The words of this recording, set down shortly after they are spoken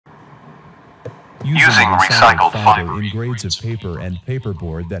Using recycled fiber in grades of paper and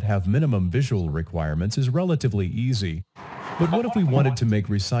paperboard that have minimum visual requirements is relatively easy. But what if we wanted to make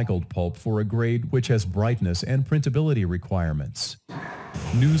recycled pulp for a grade which has brightness and printability requirements?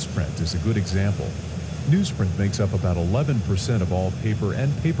 Newsprint is a good example. Newsprint makes up about 11% of all paper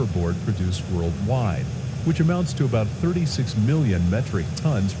and paperboard produced worldwide, which amounts to about 36 million metric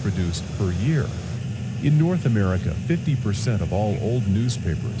tons produced per year. In North America, 50% of all old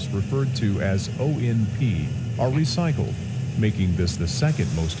newspapers, referred to as ONP, are recycled, making this the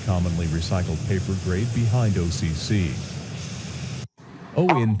second most commonly recycled paper grade behind OCC.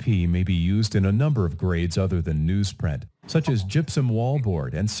 ONP may be used in a number of grades other than newsprint, such as gypsum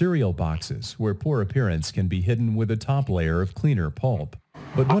wallboard and cereal boxes, where poor appearance can be hidden with a top layer of cleaner pulp.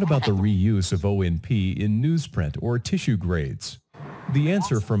 But what about the reuse of ONP in newsprint or tissue grades? The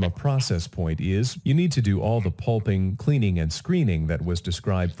answer from a process point is you need to do all the pulping, cleaning, and screening that was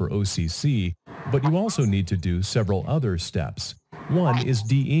described for OCC, but you also need to do several other steps. One is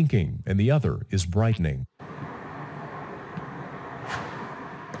de-inking, and the other is brightening.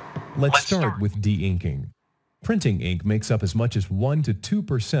 Let's start with de-inking. Printing ink makes up as much as 1 to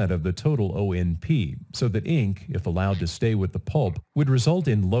 2% of the total ONP, so that ink, if allowed to stay with the pulp, would result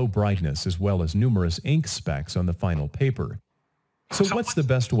in low brightness as well as numerous ink specks on the final paper. So what's the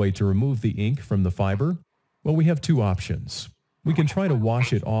best way to remove the ink from the fiber? Well, we have two options. We can try to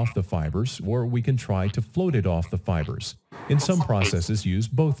wash it off the fibers, or we can try to float it off the fibers. And some processes use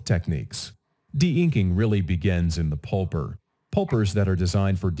both techniques. De-inking really begins in the pulper. Pulpers that are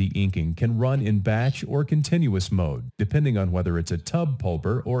designed for de-inking can run in batch or continuous mode, depending on whether it's a tub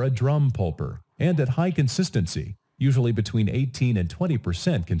pulper or a drum pulper, and at high consistency, usually between 18 and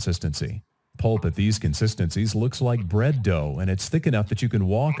 20% consistency. Pulp at these consistencies looks like bread dough, and it's thick enough that you can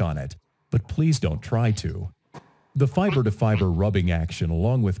walk on it, but please don't try to. The fiber-to-fiber rubbing action,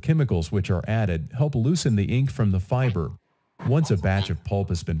 along with chemicals which are added, help loosen the ink from the fiber. Once a batch of pulp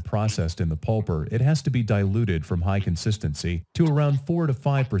has been processed in the pulper, it has to be diluted from high consistency to around 4 to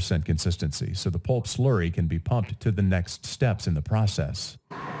 5% consistency so the pulp slurry can be pumped to the next steps in the process.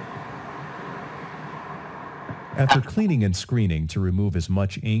 After cleaning and screening to remove as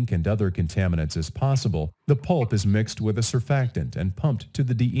much ink and other contaminants as possible, the pulp is mixed with a surfactant and pumped to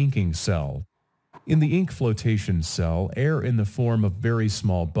the de-inking cell. In the ink flotation cell, air in the form of very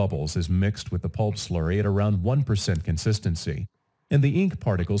small bubbles is mixed with the pulp slurry at around 1% consistency, and the ink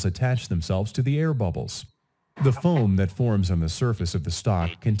particles attach themselves to the air bubbles. The foam that forms on the surface of the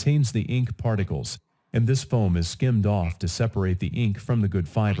stock contains the ink particles, and this foam is skimmed off to separate the ink from the good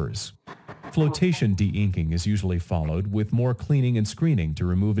fibers. Flotation de-inking is usually followed with more cleaning and screening to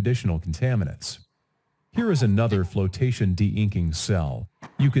remove additional contaminants. Here is another flotation de-inking cell.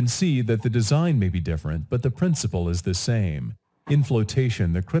 You can see that the design may be different, but the principle is the same. In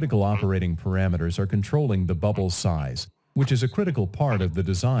flotation, the critical operating parameters are controlling the bubble size, which is a critical part of the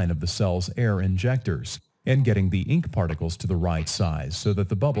design of the cell's air injectors, and getting the ink particles to the right size so that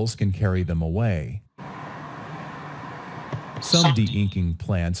the bubbles can carry them away. Some de-inking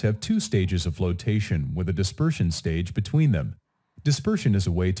plants have two stages of flotation with a dispersion stage between them. Dispersion is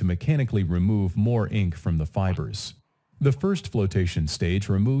a way to mechanically remove more ink from the fibers. The first flotation stage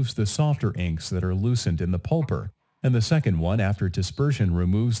removes the softer inks that are loosened in the pulper, and the second one, after dispersion,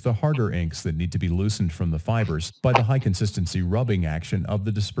 removes the harder inks that need to be loosened from the fibers by the high-consistency rubbing action of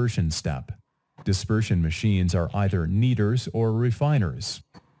the dispersion step. Dispersion machines are either kneaders or refiners.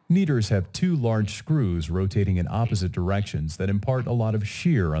 Kneaders have two large screws rotating in opposite directions that impart a lot of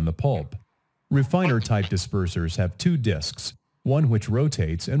shear on the pulp. Refiner-type dispersers have two discs, one which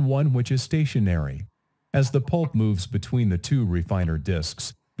rotates and one which is stationary. As the pulp moves between the two refiner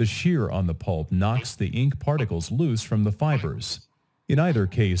discs, the shear on the pulp knocks the ink particles loose from the fibers. In either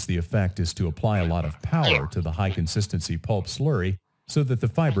case, the effect is to apply a lot of power to the high-consistency pulp slurry so that the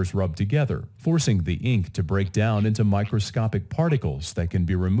fibers rub together, forcing the ink to break down into microscopic particles that can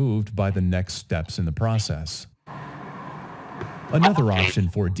be removed by the next steps in the process. Another option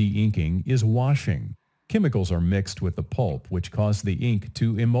for de-inking is washing. Chemicals are mixed with the pulp, which cause the ink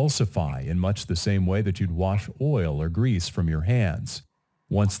to emulsify in much the same way that you'd wash oil or grease from your hands.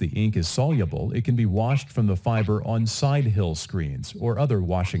 Once the ink is soluble, it can be washed from the fiber on side hill screens or other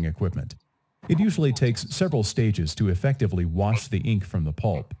washing equipment. It usually takes several stages to effectively wash the ink from the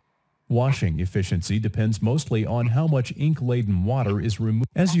pulp. Washing efficiency depends mostly on how much ink-laden water is removed.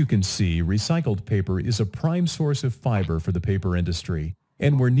 As you can see, recycled paper is a prime source of fiber for the paper industry,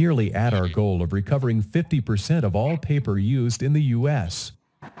 and we're nearly at our goal of recovering 50% of all paper used in the U.S.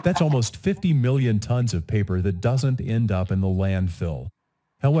 That's almost 50 million tons of paper that doesn't end up in the landfill.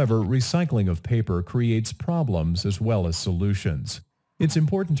 However, recycling of paper creates problems as well as solutions. It's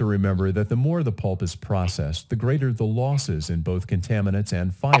important to remember that the more the pulp is processed, the greater the losses in both contaminants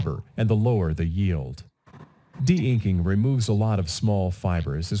and fiber, and the lower the yield. De-inking removes a lot of small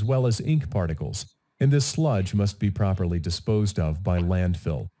fibers as well as ink particles, and this sludge must be properly disposed of by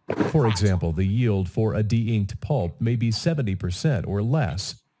landfill. For example, the yield for a de-inked pulp may be 70% or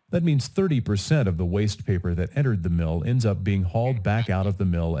less. That means 30% of the waste paper that entered the mill ends up being hauled back out of the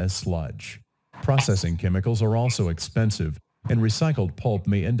mill as sludge. Processing chemicals are also expensive, and recycled pulp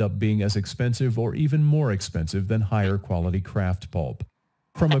may end up being as expensive or even more expensive than higher quality kraft pulp.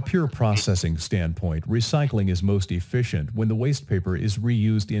 From a pure processing standpoint, recycling is most efficient when the waste paper is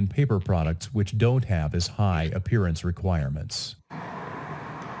reused in paper products which don't have as high appearance requirements.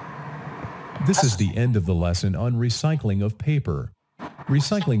 This is the end of the lesson on recycling of paper.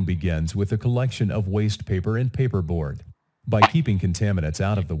 Recycling begins with the collection of waste paper and paperboard. By keeping contaminants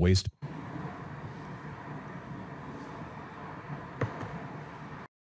out of the waste,